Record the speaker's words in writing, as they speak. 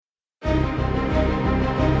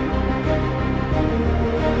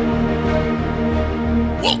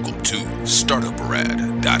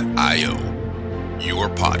StartupRad.io, your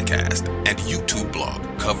podcast and YouTube blog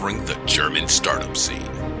covering the German startup scene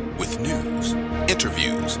with news,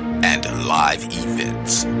 interviews, and live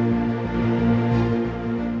events.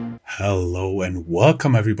 Hello and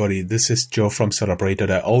welcome everybody. This is Joe from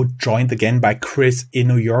StartupRad.io, joined again by Chris in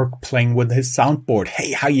New York playing with his soundboard.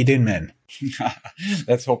 Hey, how you doing, man?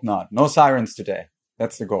 Let's hope not. No sirens today.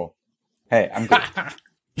 That's the goal. Hey, I'm good.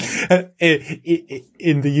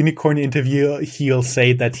 In the unicorn interview, he'll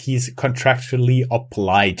say that he's contractually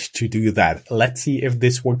obliged to do that. Let's see if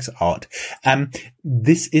this works out.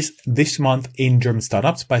 This is this month in German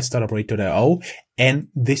startups by StartupRad.io, and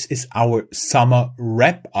this is our summer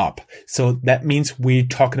wrap up. So that means we're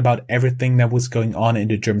talking about everything that was going on in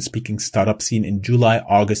the German speaking startup scene in July,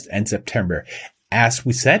 August, and September. As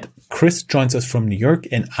we said, Chris joins us from New York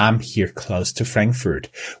and I'm here close to Frankfurt.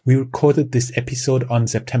 We recorded this episode on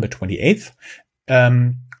September 28th.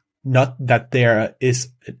 Note that there is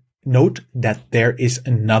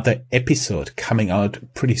another episode coming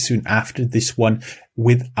out pretty soon after this one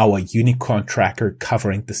with our unicorn tracker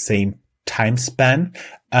covering the same time span.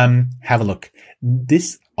 Have a look.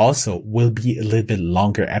 This also will be a little bit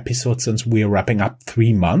longer episode since we are wrapping up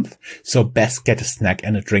 3 months. So best get a snack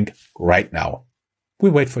and a drink right now. We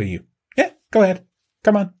wait for you. Yeah, go ahead.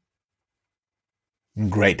 Come on.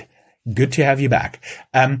 Great. Good to have you back.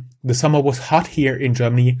 The summer was hot here in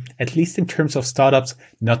Germany, at least in terms of startups,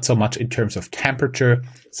 not so much in terms of temperature.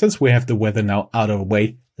 Since we have the weather now out of the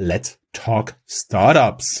way, let's talk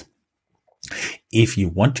startups. If you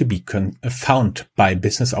want to be found by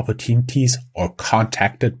business opportunities or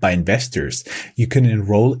contacted by investors, you can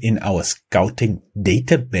enroll in our scouting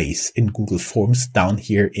database in Google Forms down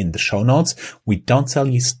here in the show notes. We don't sell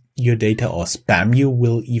you your data or spam you.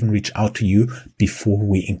 We'll even reach out to you before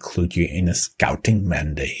we include you in a scouting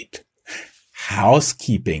mandate.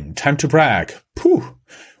 Housekeeping. Time to brag. Pooh.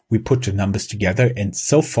 We put the numbers together and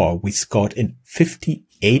so far we scored in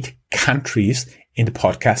 58 countries in the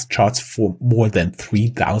podcast charts for more than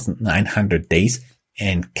 3,900 days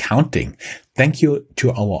and counting. Thank you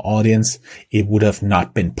to our audience. It would have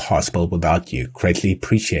not been possible without you. Greatly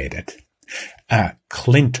appreciate it.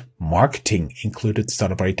 Clint Marketing included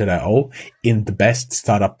StartupRad.io in the best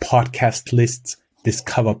startup podcast lists,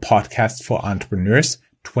 Discover Podcasts for Entrepreneurs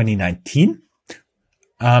 2019.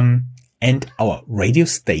 And our radio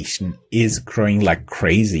station is growing like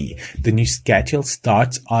crazy. The new schedule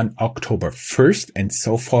starts on October 1st. And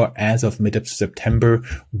so far, as of mid of September,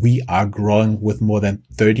 we are growing with more than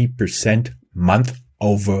 30% month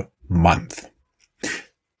over month.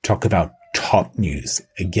 Talk about top news.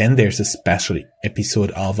 Again, there's a special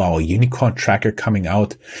episode of our unicorn tracker coming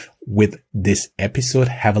out with this episode.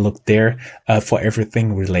 Have a look there for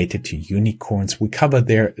everything related to unicorns. We cover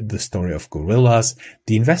there the story of Gorillas,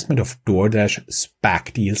 the investment of DoorDash,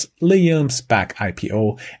 SPAC deals, Liam SPAC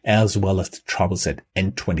IPO, as well as the troubles at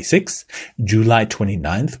N26. July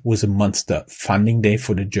 29th was a monster funding day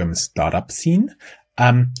for the German startup scene.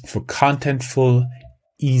 For Contentful,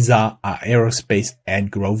 ESA, Aerospace,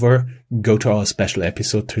 and Grover, go to our special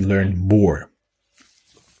episode to learn more.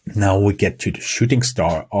 Now we get to the shooting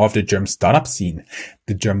star of the German startup scene,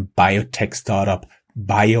 the German biotech startup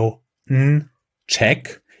BioNTech,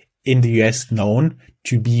 in the US known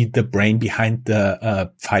to be the brain behind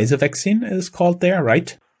the Pfizer vaccine is called there,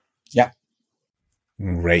 right? Yeah.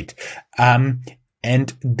 Great. And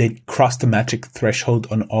they crossed the magic threshold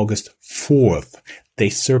on August 4th. They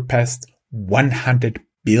surpassed 100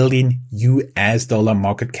 billion US dollar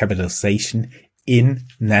market capitalization in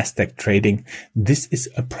Nasdaq trading. This is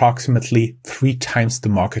approximately 3 times the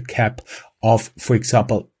market cap of, for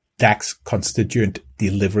example, DAX constituent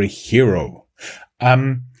Delivery Hero.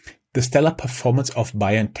 The stellar performance of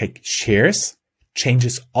BioNTech shares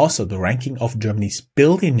changes also the ranking of Germany's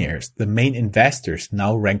billionaires. The main investors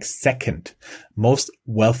now rank second, most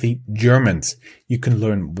wealthy Germans. You can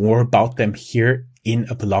learn more about them here in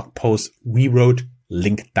a blog post we wrote,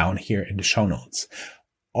 link down here in the show notes.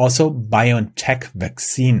 Also, BioNTech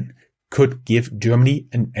vaccine could give Germany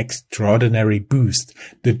an extraordinary boost.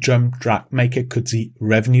 The German drug maker could see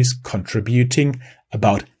revenues contributing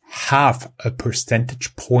about 0.5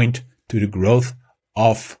 percentage point to the growth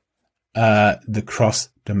of the gross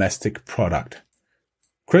domestic product.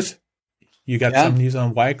 Chris, you got some news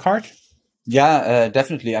on Wirecard? Yeah,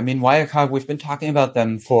 definitely. I mean, Wirecard, we've been talking about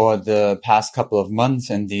them for the past couple of months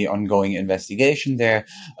and the ongoing investigation there.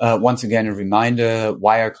 Once again, a reminder,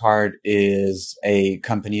 Wirecard is a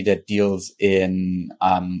company that deals in,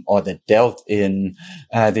 or that dealt in,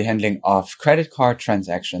 the handling of credit card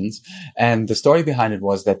transactions. And the story behind it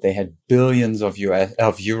was that they had billions of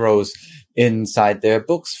euros inside their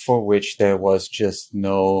books for which there was just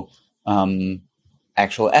no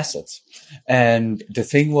actual assets. And the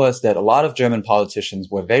thing was that a lot of German politicians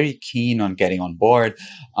were very keen on getting on board,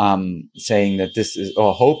 saying that this is,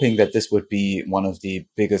 or hoping that this would be one of the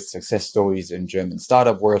biggest success stories in German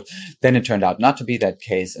startup world. Then it turned out not to be that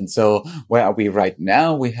case. And so where are we right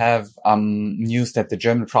now? We have news that the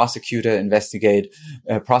German prosecutors investigate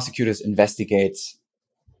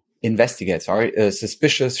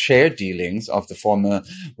suspicious share dealings of the former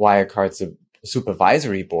Wirecard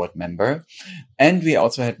supervisory board member. And we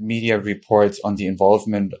also had media reports on the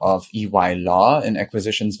involvement of EY Law in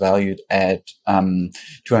acquisitions valued at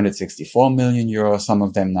 264 million euros. Some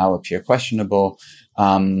of them now appear questionable.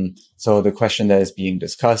 So the question that is being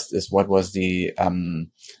discussed is what was the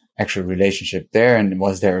actual relationship there, and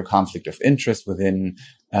was there a conflict of interest within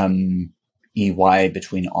EY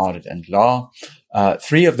between audit and law?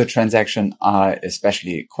 3 of the transactions are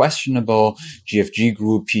especially questionable: GFG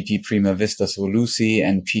Group, PT Prima Vista Solusi,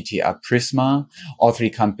 and PT Aprisma. All 3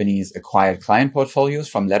 companies acquired client portfolios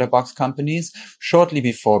from letterbox companies shortly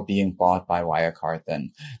before being bought by Wirecard.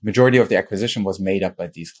 Then majority of the acquisition was made up by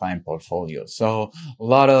these client portfolios. So a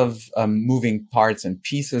lot of moving parts and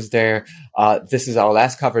pieces there. This is our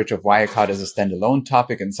last coverage of Wirecard as a standalone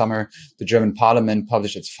topic. In summer, the German parliament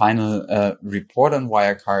published its final report on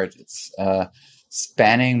Wirecard. It's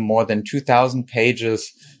spanning more than 2,000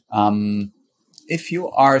 pages. If you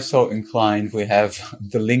are so inclined, we have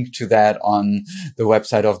the link to that on the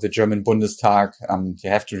website of the German Bundestag. You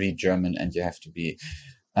have to read German, and you have to be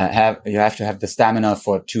have the stamina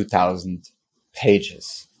for 2,000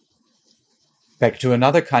 pages. Back to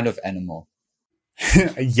another kind of animal.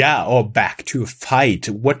 Yeah, or back to a fight.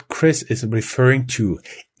 What Chris is referring to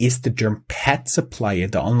is the German pet supplier,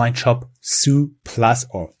 the online shop Zooplus,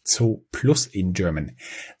 or Zooplus in German.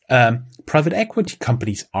 Private equity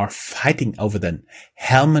companies are fighting over them.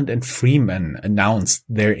 Hellman & Friedman announced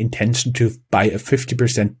their intention to buy a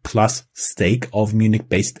 50% plus stake of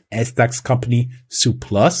Munich-based SDAX company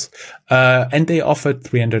Zooplus, and they offered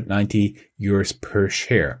 390 euros per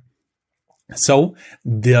share. So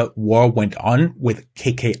the war went on with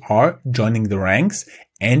KKR joining the ranks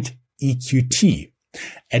and EQT.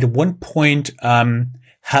 At one point, Hellman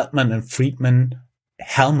and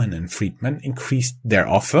Friedman increased their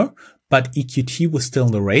offer, but EQT was still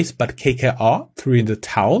in the race, but KKR threw in the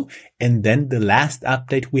towel. And then the last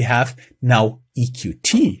update we have now,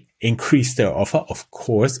 EQT increased their offer, of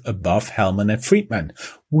course, above Hellman and Friedman.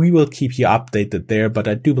 We will keep you updated there, but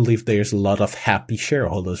I do believe there's a lot of happy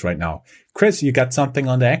shareholders right now. Chris, you got something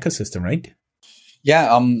on the ecosystem, right?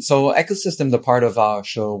 Yeah. So ecosystem, the part of our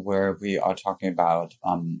show where we are talking about,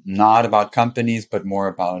 not about companies, but more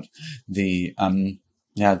about the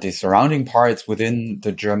surrounding parts within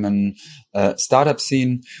the German startup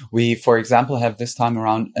scene. We, for example, have this time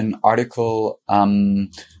around an article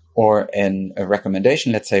or a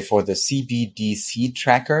recommendation, let's say, for the CBDC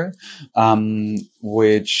tracker,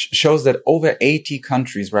 which shows that over 80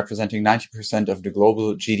 countries representing 90% of the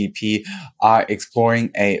global GDP are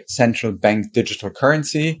exploring a central bank digital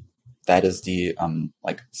currency. That is the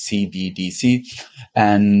CBDC.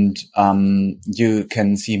 And you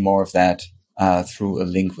can see more of that through a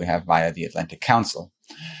link we have via the Atlantic Council.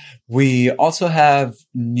 We also have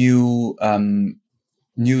news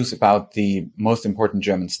about the most important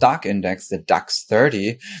German stock index, the DAX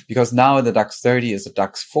 30, because now the DAX 30 is a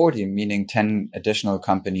DAX 40, meaning 10 additional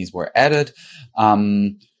companies were added.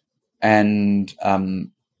 And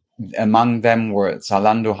among them were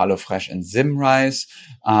Zalando, HelloFresh, and Symrise.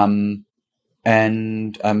 But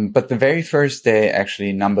the very first day,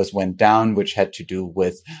 actually, numbers went down, which had to do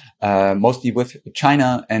with, mostly with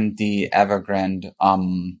China and the Evergrande,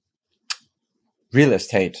 real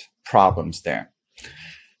estate problems there.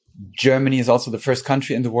 Germany is also the first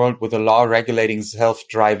country in the world with a law regulating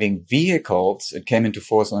self-driving vehicles. It came into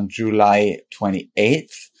force on July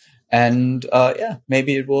 28th. And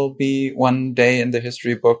maybe it will be one day in the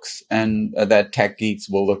history books and that tech geeks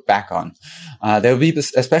will look back on. There will be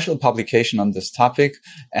a special publication on this topic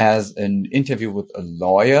as an interview with a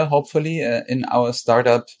lawyer, hopefully, in our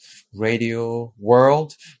startup radio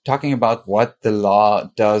world, talking about what the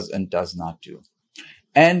law does and does not do.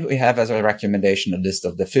 And we have as a recommendation a list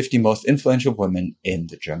of the 50 most influential women in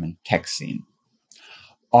the German tech scene.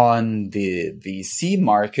 On the VC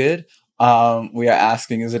market, we are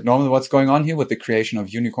asking, is it normal what's going on here with the creation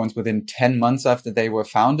of unicorns within 10 months after they were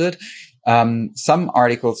founded? Some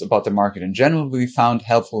articles about the market in general we found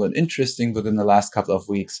helpful and interesting within the last couple of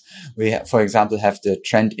weeks. We, for example, have the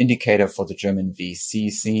trend indicator for the German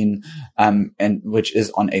VC scene, and which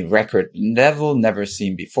is on a record level never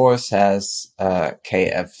seen before, says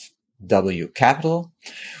KfW. W Capital.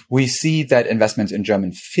 We see that investments in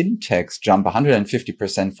German fintechs jump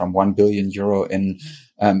 150% from 1 billion euro in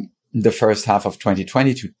the first half of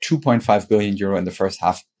 2020 to 2.5 billion euro in the first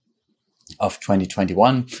half of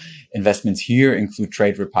 2021. Investments here include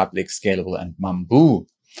Trade Republic, Scalable, and Mambu.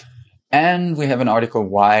 And we have an article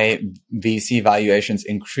why VC valuations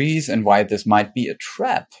increase and why this might be a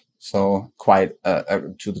trap. So quite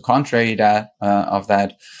to the contrary of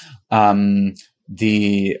that.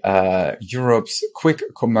 Europe's quick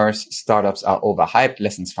commerce startups are overhyped.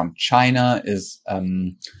 Lessons from China is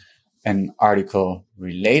an article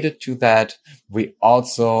related to that. We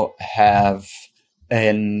also have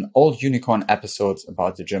an old unicorn episodes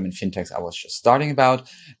about the German fintechs I was just starting about.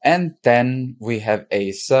 And then we have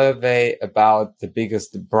a survey about the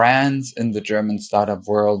biggest brands in the German startup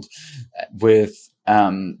world, with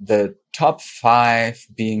the top 5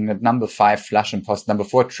 being at number 5, Flaschenpost, number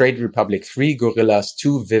 4, Trade Republic, 3, Gorillas,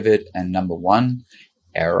 2, Vivid, and number 1,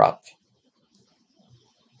 AirUp.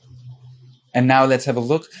 And now let's have a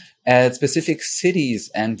look at specific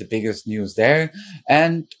cities and the biggest news there.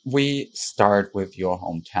 And we start with your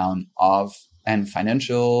hometown and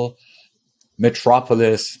financial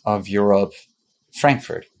metropolis of Europe,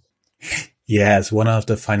 Frankfurt. Yes, one of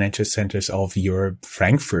the financial centers of Europe,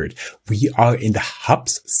 Frankfurt. We are in the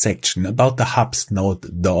hubs section. About the hubs, note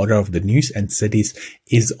the order of the news and cities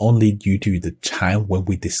is only due to the time when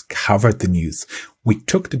we discovered the news. We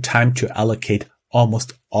took the time to allocate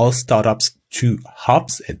almost all startups to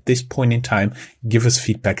hubs at this point in time. Give us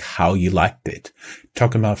feedback how you liked it.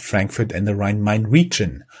 Talking about Frankfurt and the Rhine-Main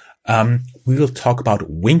region. We will talk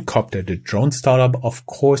about Wingcopter, the drone startup. Of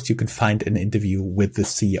course, you can find an interview with the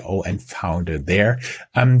CEO and founder there.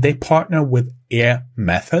 They partner with Air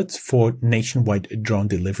Methods for nationwide drone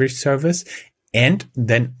delivery service. And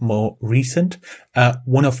then more recent,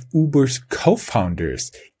 one of Uber's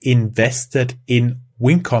co-founders invested in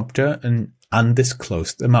Wingcopter, an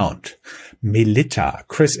undisclosed amount. Melita.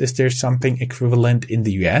 Chris, is there something equivalent in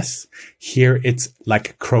the US? Here it's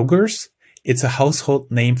like Kroger's. It's a household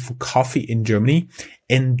name for coffee in Germany,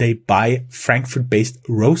 and they buy Frankfurt-based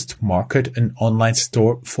Roast Market, an online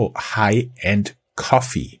store for high-end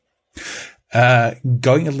coffee.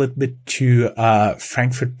 Going a little bit to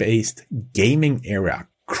Frankfurt-based gaming area,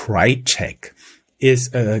 Crytek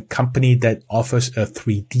is a company that offers a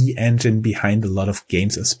 3D engine behind a lot of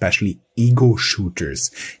games, especially ego shooters.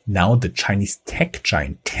 Now the Chinese tech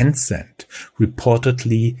giant Tencent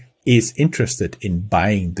reportedly is interested in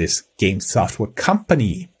buying this game software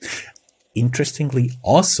company. Interestingly,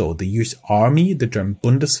 also the US Army, the German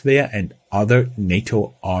Bundeswehr, and other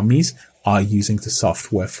NATO armies are using the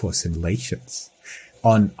software for simulations.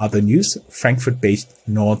 On other news, Frankfurt-based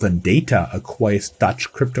Northern Data acquires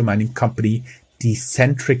Dutch crypto mining company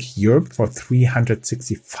Decentric Europe for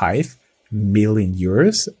 365 million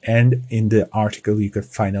euros. And in the article, you can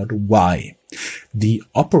find out why. The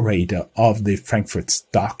operator of the Frankfurt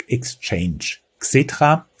Stock Exchange,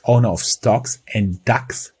 Xetra, owner of stocks and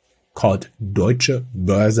DAX, called Deutsche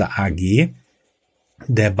Börse AG,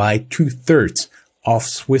 thereby 2/3 of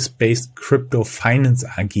Swiss-based Crypto Finance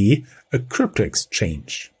AG, a crypto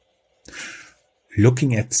exchange.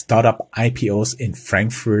 Looking at startup IPOs in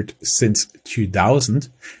Frankfurt since 2000,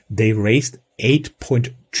 they raised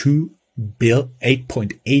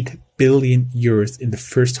 8.8 billion euros in the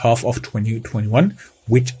first half of 2021,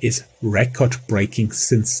 which is record-breaking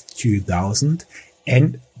since 2000.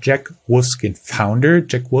 And Jack Wolfskin, founder.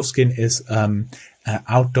 Jack Wolfskin is an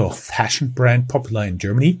outdoor fashion brand popular in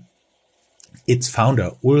Germany. Its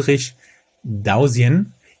founder, Ulrich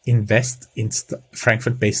Dausien, invests in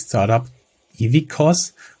Frankfurt-based startup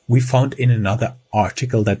Evicos. We found in another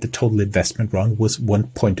article that the total investment round was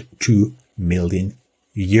 1.2 million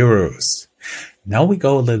euros. Now we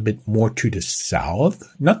go a little bit more to the south.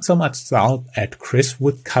 Not so much south as Chris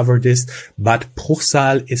would cover this, but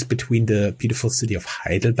Bruchsal is between the beautiful city of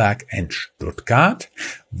Heidelberg and Stuttgart.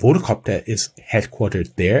 Vodacopter is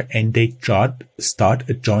headquartered there, and they start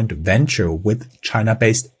a joint venture with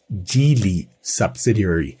China-based Geely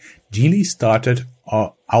subsidiary. Geely started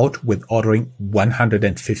out with ordering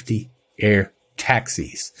 150 air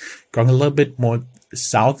taxis. Going a little bit more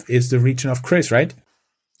south is the region of Chris, right?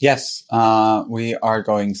 Yes, we are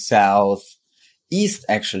going southeast,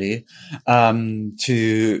 actually,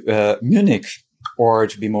 to Munich, or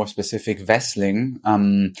to be more specific, Wessling,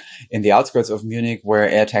 in the outskirts of Munich, where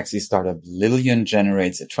air taxi startup Lilian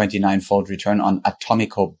generates a 29-fold return on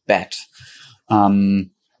Atomico Bet.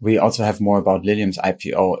 We also have more about Lilium's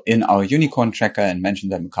IPO in our unicorn tracker and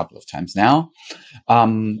mentioned them a couple of times now.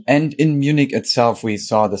 And in Munich itself, we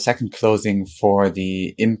saw the second closing for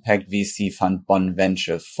the Impact VC fund Bonn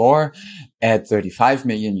Venture 4 at 35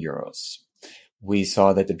 million euros. We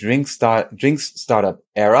saw that the drinks startup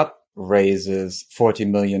AirUp raises 40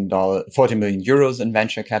 million euros in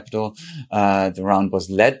venture capital. The round was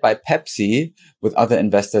led by Pepsi with other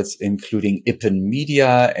investors, including Ippen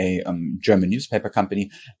Media, a German newspaper company,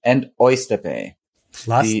 and Oyster Bay.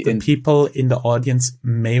 Plus, the people in the audience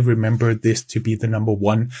may remember this to be the number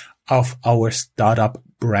one of our startup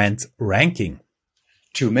brands ranking.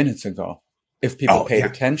 2 minutes ago. If people paid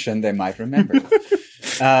attention, they might remember.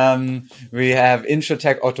 We have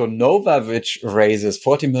Insurtech Autonova, which raises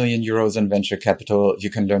 40 million euros in venture capital.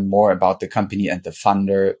 You can learn more about the company and the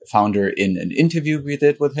founder in an interview we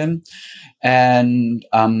did with him. And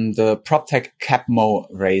the PropTech Capmo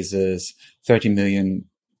raises $30 million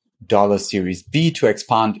Series B to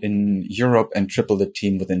expand in Europe and triple the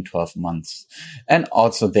team within 12 months. And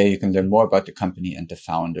also there you can learn more about the company and the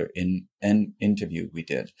founder in an interview we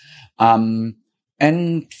did.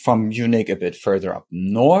 And from Munich a bit further up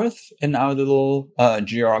north in our little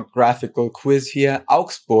geographical quiz here,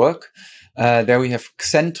 Augsburg. There we have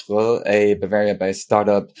Xentral, a Bavaria-based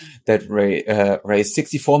startup that raised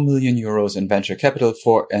 64 million euros in venture capital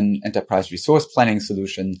for an enterprise resource planning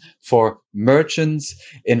solution for merchants.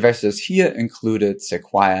 Investors here included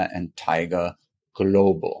Sequoia and Tiger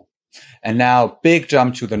Global. And now big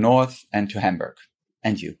jump to the north and to Hamburg.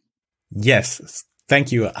 And you. Yes.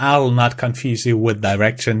 Thank you. I'll not confuse you with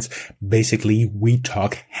directions. Basically, we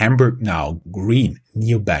talk Hamburg now. Green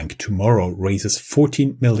Neobank tomorrow raises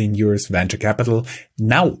 14 million euros venture capital.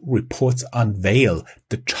 Now reports unveil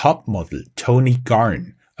the top model, Tony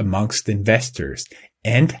Garn, amongst investors.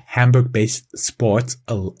 And Hamburg-based Sport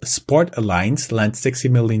Alliance lends 60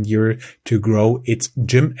 million euro to grow its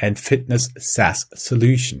gym and fitness SaaS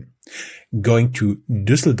solution. Going to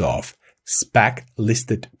Düsseldorf. SPAC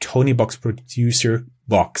listed Tonybox producer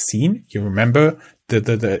Boxine. You remember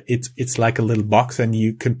it's like a little box and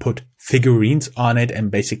you can put figurines on it.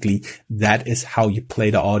 And basically that is how you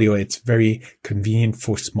play the audio. It's very convenient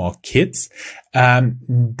for small kids.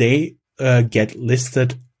 They get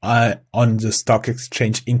listed on the stock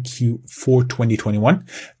exchange in Q4 2021,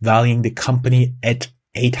 valuing the company at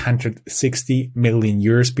 860 million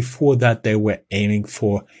euros. Before that, they were aiming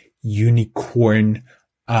for unicorn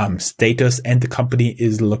status, and the company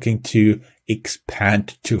is looking to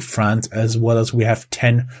expand to France, as well as we have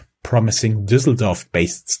 10 promising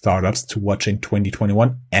Düsseldorf-based startups to watch in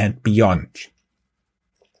 2021 and beyond.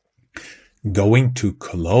 Going to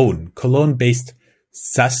Cologne. Cologne-based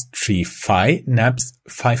Sastrify nabs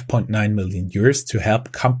 5.9 million euros to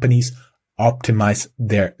help companies optimize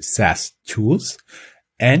their SaaS tools.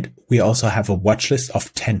 And we also have a watch list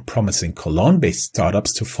of 10 promising Cologne-based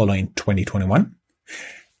startups to follow in 2021.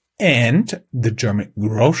 And the German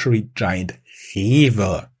grocery giant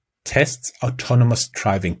Rewe tests autonomous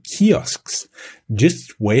driving kiosks.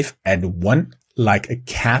 Just wave at one like a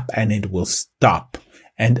cab and it will stop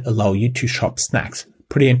and allow you to shop snacks.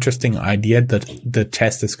 Pretty interesting idea that the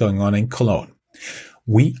test is going on in Cologne.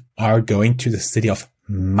 We are going to the city of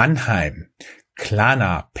Mannheim.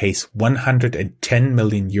 Klarna pays 110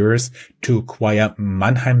 million euros to acquire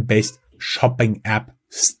Mannheim-based shopping app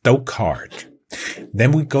Stokart.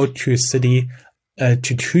 Then we go to to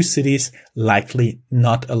two cities likely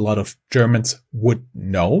not a lot of Germans would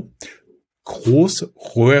know.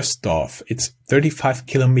 Groß-Röhrsdorf. It's 35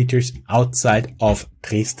 kilometers outside of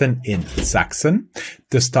Dresden in Saxon.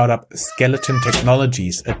 The startup Skeleton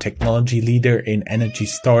Technologies, a technology leader in energy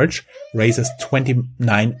storage, raises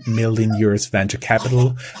 29 million euros venture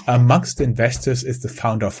capital. Amongst investors is the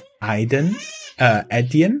founder of Adyen,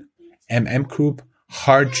 MM Group,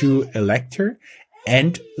 Harju Elector,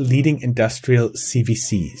 and leading industrial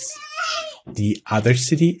CVCs. The other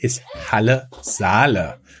city is Halle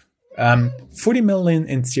Saale. 40 million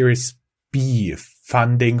in Series B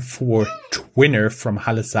funding for Twinner from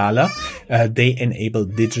Halle Saale. They enable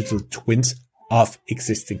digital twins of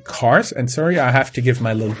existing cars. And sorry, I have to give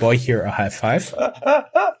my little boy here a high five.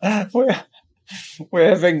 We're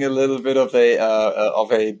having a little bit of a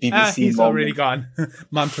BBC he's moment. Already gone.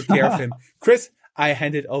 Mom took care of him. Chris, I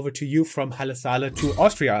hand it over to you from Halle Saale to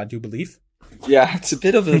Austria, I do believe. Yeah, it's a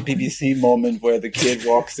bit of a BBC moment where the kid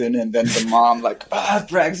walks in and then the mom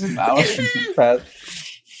drags him out.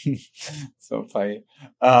 So funny.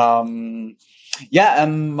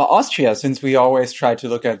 Austria, since we always try to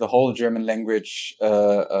look at the whole German language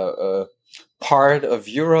part of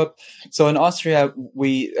Europe. So in Austria,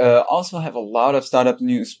 we also have a lot of startup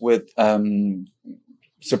news with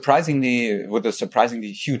with a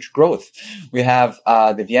surprisingly huge growth. We have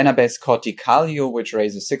the Vienna-based Corticalio, which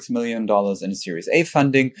raises $6 million in a Series A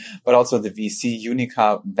funding, but also the VC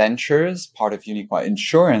Unica Ventures, part of Unica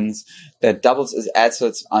Insurance, that doubles its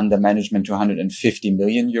assets under management to 150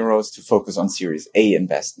 million euros to focus on Series A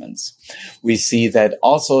investments. We see that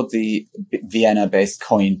also the Vienna-based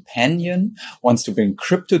Coinpanion wants to bring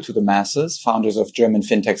crypto to the masses. Founders of German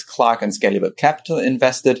fintechs Clark and Scalable Capital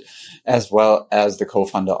invested, as well as the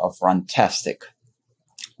co-founder of Runtastic.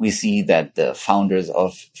 We see that the founders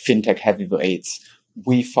of fintech heavyweights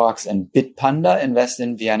WeFox and Bitpanda invest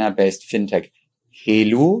in Vienna-based fintech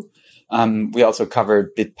Helu. We also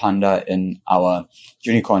covered Bitpanda in our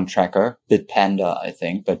unicorn tracker, Bitpanda, I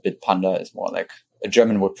think, but Bitpanda is more like a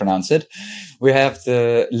German would pronounce it. We have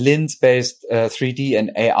the Linz-based 3D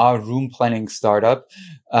and AR room planning startup,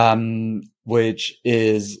 which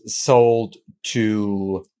is sold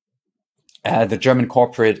to the German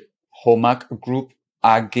corporate Homag Group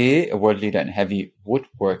AG, a world leader in heavy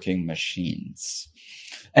woodworking machines.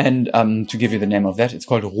 And to give you the name of that, it's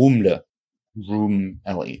called Roomle.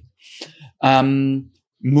 Room-L-E.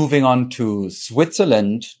 Moving on to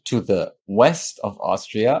Switzerland, to the west of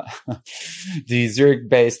Austria, the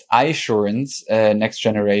Zurich-based iSurance, next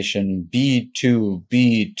generation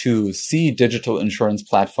B2B2C digital insurance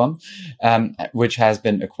platform, which has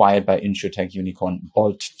been acquired by insurtech unicorn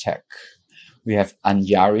BoltTech. We have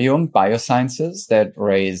Anyarium Biosciences that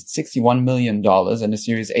raised $61 million in a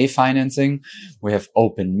Series A financing. We have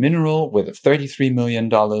Open Mineral with a $33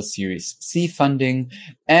 million Series C funding.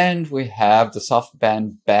 And we have the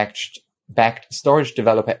SoftBank-backed storage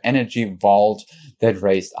developer Energy Vault that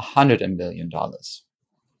raised $100 million.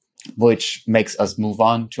 Which makes us move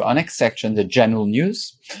on to our next section, the general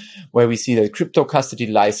news, where we see that crypto custody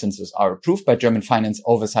licenses are approved by German finance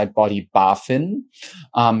oversight body BaFin.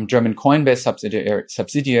 German Coinbase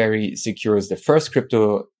subsidiary secures the first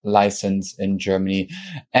crypto license in Germany.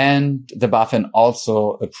 And the BaFin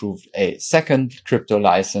also approved a second crypto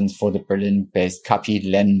license for the Berlin-based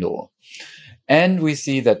Capilendo. And we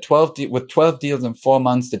see that with 12 deals in 4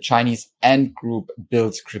 months, the Chinese Ant Group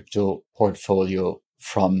builds crypto portfolio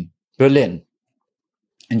from Berlin.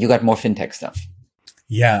 And you got more fintech stuff.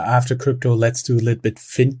 Yeah, after crypto, let's do a little bit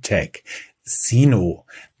fintech. Zeno,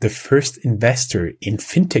 the first investor in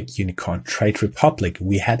fintech unicorn Trade Republic.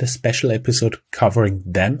 We had a special episode covering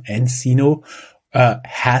them, and Zeno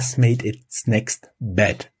has made its next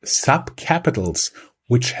bet, Sub Capitals,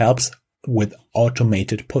 which helps with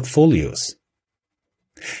automated portfolios.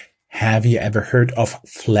 Have you ever heard of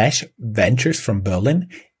Flash Ventures from Berlin?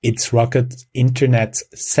 It's Rocket Internet's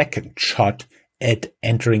second shot at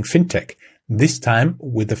entering fintech, this time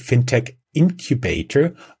with a fintech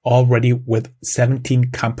incubator already with 17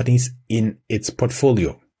 companies in its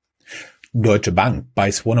portfolio. Deutsche Bank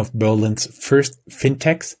buys one of Berlin's first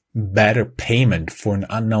fintechs, Better Payment, for an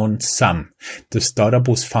unknown sum. The startup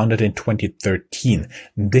was founded in 2013.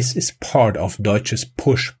 This is part of Deutsche's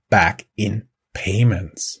push back in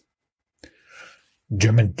payments.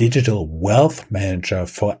 German digital wealth manager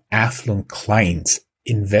for affluent clients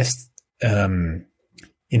investment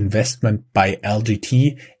by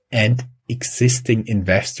LGT and existing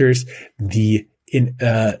investors. The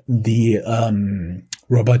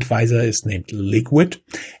robo-advisor is named Liquid,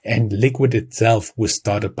 and Liquid itself was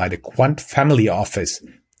started by the Quant family office.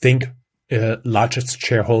 Think largest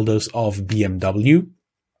shareholders of BMW,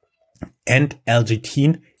 and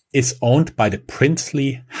LGT is owned by the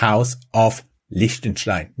princely house of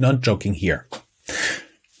Liechtenstein. Not joking here.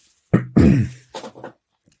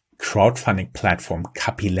 Crowdfunding platform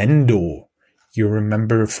Capilendo. You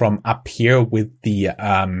remember from up here with the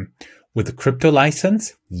crypto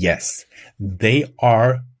license? Yes. They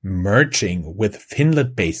are merging with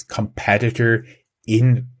Finland-based competitor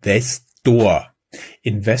Investor.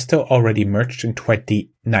 Investor already merged in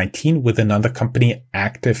 2019 with another company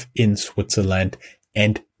active in Switzerland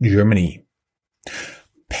and Germany.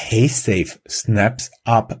 PaySafe snaps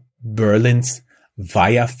up Berlin's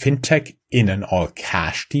Via Fintech in an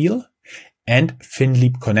all-cash deal, and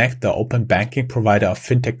FinLeap Connect, the open banking provider of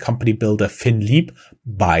fintech company builder FinLeap,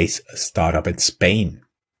 buys a startup in Spain.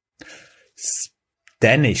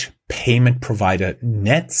 Danish payment provider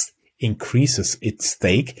Nets increases its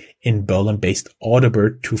stake in Berlin-based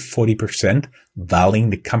Audibird to 40%,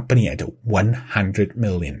 valuing the company at 100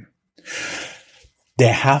 million.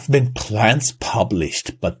 There have been plans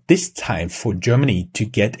published, but this time for Germany to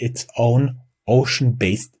get its own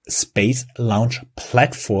ocean-based space launch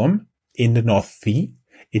platform in the North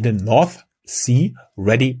Sea,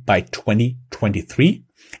 ready by 2023.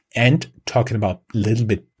 And talking about a little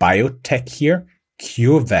bit biotech here,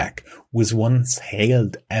 CureVac was once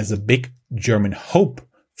hailed as a big German hope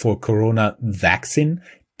for corona vaccine,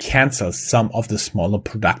 cancels some of the smaller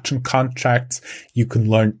production contracts. You can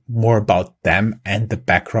learn more about them and the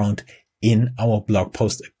background in our blog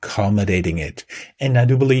post accommodating it. And I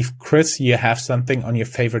do believe, Chris, you have something on your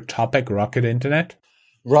favorite topic, Rocket Internet?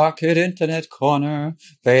 Rocket Internet Corner.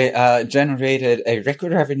 They generated a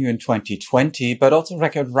record revenue in 2020, but also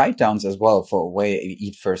record write-downs as well for Away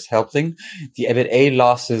Eat First Helpling. The EBITDA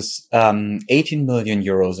loss is 18 million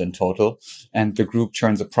euros in total, and the group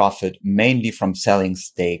turns a profit mainly from selling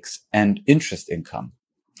stakes and interest income.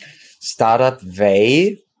 Startup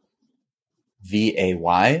VAY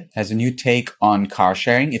has a new take on car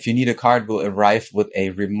sharing. If you need a car, it will arrive with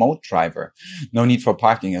a remote driver. No need for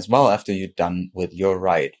parking as well after you're done with your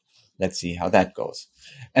ride. Let's see how that goes.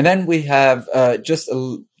 And then we have just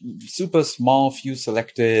a super small few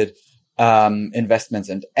selected investments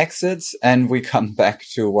and exits. And we come back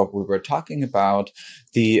to what we were talking about,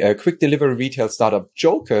 the quick delivery retail startup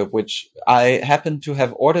Joker, which I happen to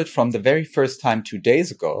have ordered from the very first time 2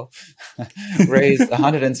 days ago, raised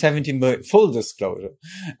 $170 million, full disclosure,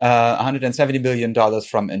 $170 million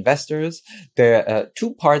from investors. There,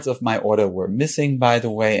 2 parts of my order were missing, by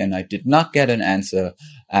the way, and I did not get an answer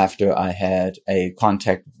after I had a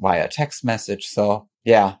contact via text message. So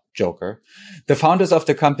yeah, Joker. The founders of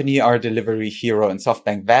the company are Delivery Hero and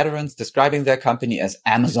SoftBank veterans, describing their company as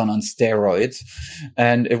Amazon on steroids.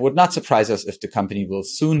 And it would not surprise us if the company will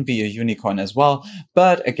soon be a unicorn as well.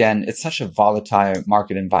 But again, it's such a volatile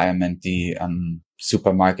market environment, the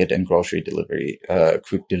supermarket and grocery delivery,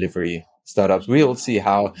 quick delivery startups. We will see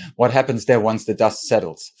what happens there once the dust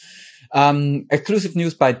settles. Exclusive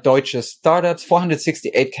news by Deutsche Startups.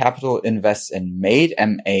 468 Capital invests in Mayd,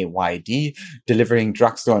 M-A-Y-D, delivering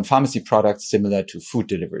drugstore and pharmacy products similar to food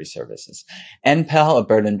delivery services. Enpal, a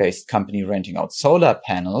Berlin-based company renting out solar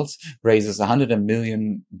panels, raises 100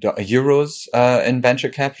 million euros in venture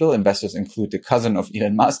capital. Investors include the cousin of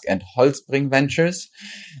Elon Musk and Holzbring Ventures.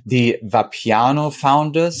 The Vapiano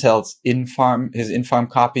founder sells his Infarm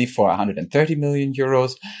copy for 130 million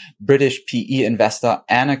euros. British PE investor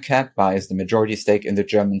Anacap buys the majority stake in the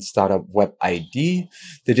German startup WebID.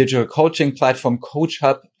 The digital coaching platform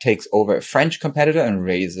CoachHub takes over a French competitor and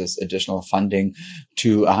raises additional funding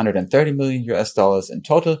to 130 million US dollars in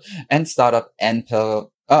total. And startup Enpal.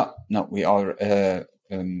 We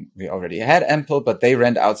already had Enpal, but they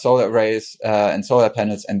rent out solar arrays and solar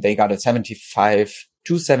panels, and they got a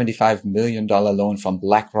 $275 million loan from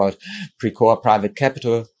BlackRock, Precor Private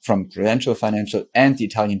Capital, from Prudential Financial, and the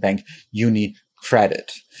Italian bank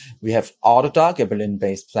UniCredit. We have Autodoc, a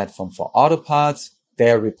Berlin-based platform for auto parts. They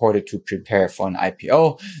are reported to prepare for an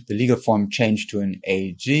IPO. The legal form changed to an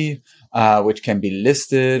AG, which can be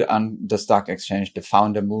listed on the stock exchange. The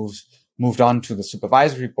founder moved on to the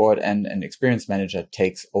supervisory board, and an experienced manager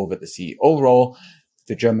takes over the CEO role.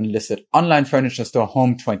 The German-listed online furniture store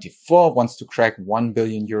Home24 wants to crack 1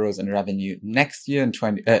 billion euros in revenue next year,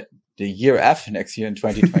 the year after next year in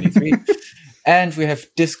 2023. And we have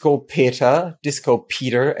Disco Peter,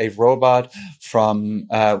 a robot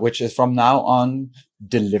which is from now on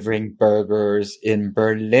delivering burgers in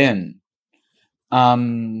Berlin.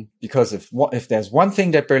 Because if there's one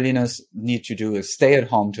thing that Berliners need to do is stay at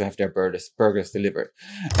home to have their burgers delivered.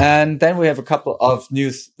 And then we have a couple of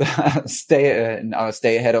news in our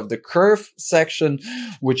stay ahead of the curve section,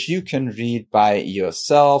 which you can read by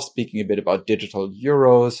yourself, speaking a bit about digital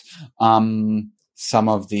euros, some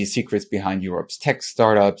of the secrets behind Europe's tech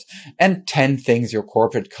startups, and 10 things your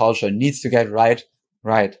corporate culture needs to get right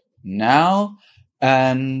now.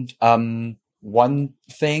 And one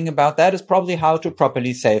thing about that is probably how to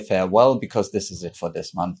properly say farewell, because this is it for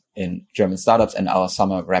this month in German startups and our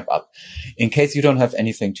summer wrap up. In case you don't have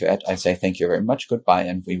anything to add, I say thank you very much. Goodbye.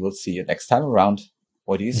 And we will see you next time around.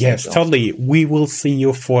 What do you say? Yes, totally. We will see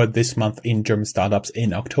you for this month in German startups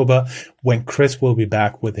in October, when Chris will be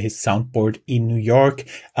back with his soundboard in New York.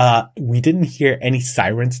 We didn't hear any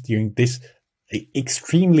sirens during this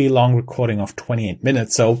extremely long recording of 28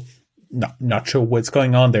 minutes. So not sure what's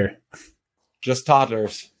going on there. Just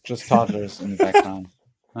toddlers in the background.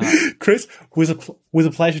 Chris, was a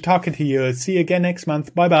pleasure talking to you. See you again next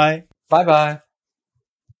month. Bye-bye. Bye-bye.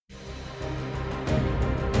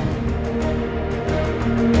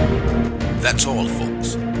 That's all,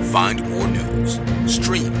 folks. Find more news,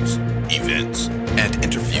 streams, events, and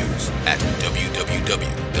interviews at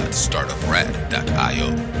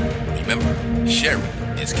www.startuprad.io. Remember, sharing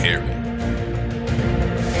is caring.